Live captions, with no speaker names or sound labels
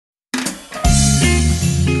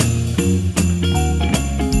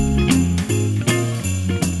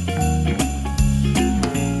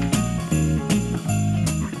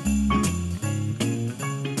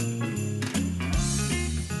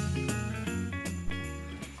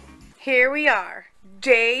Here we are,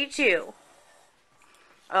 day 2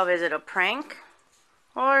 of Is It a Prank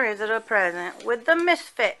or Is It a Present with the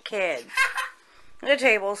Misfit kids. The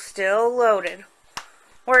table's still loaded.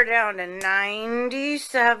 We're down to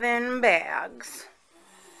 97 bags.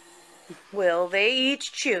 Will they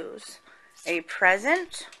each choose a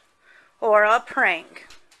present or a prank?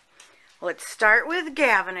 Let's start with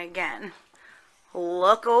Gavin again.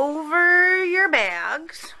 Look over your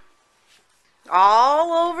bags.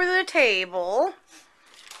 All over the table.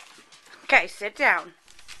 Okay, sit down.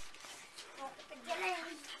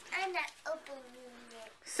 I'm not opening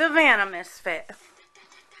it. Savannah Misfit,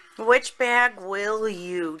 which bag will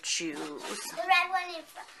you choose? The red one in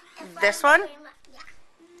front. This one? Yeah.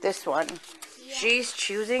 This one. Yeah. She's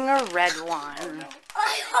choosing a red one.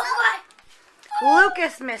 Oh,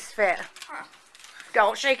 Lucas Misfit.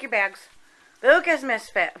 Don't shake your bags. Lucas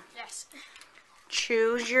Misfit. yes.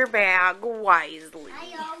 Choose your bag wisely.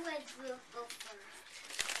 I always will go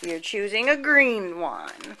first. You're choosing a green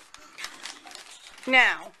one.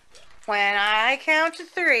 Now, when I count to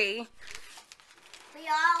 3, We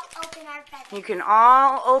all open our presents. you can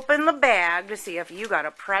all open the bag to see if you got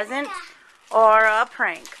a present or a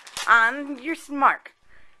prank. On your mark.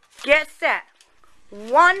 Get set.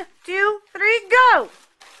 1, 2, 3, go!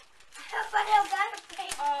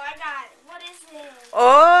 Oh, I got it. What is this?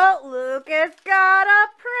 Oh, Lucas got a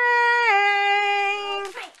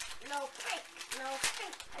prank! No prank.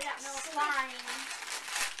 I got no slime.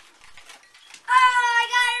 Oh, I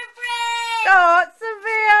got a prank. Oh,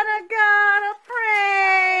 Savannah got a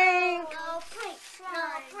prank! No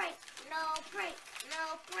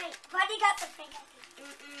prank. Buddy got the prank.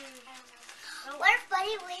 What if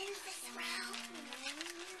Buddy wins this round?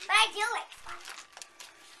 But I do like fun.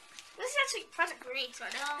 This is actually present for me, so I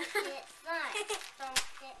know. Don't get slime. Don't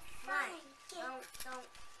get slime.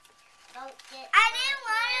 Don't get. I didn't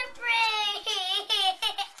want to prank.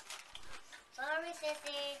 Sorry,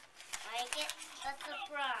 sissy. I get a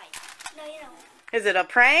surprise. No, you don't. Is it a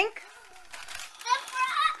prank?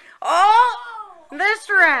 Surprise! Oh! This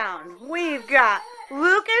round, we've got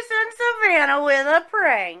Lucas and Savannah with a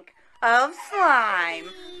prank of slime.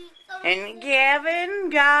 And Gavin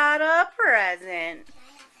got a present.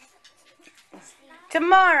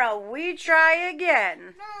 Tomorrow, we try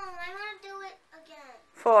again No, I want to do it again.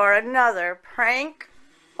 for another prank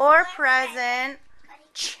or present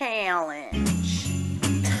challenge.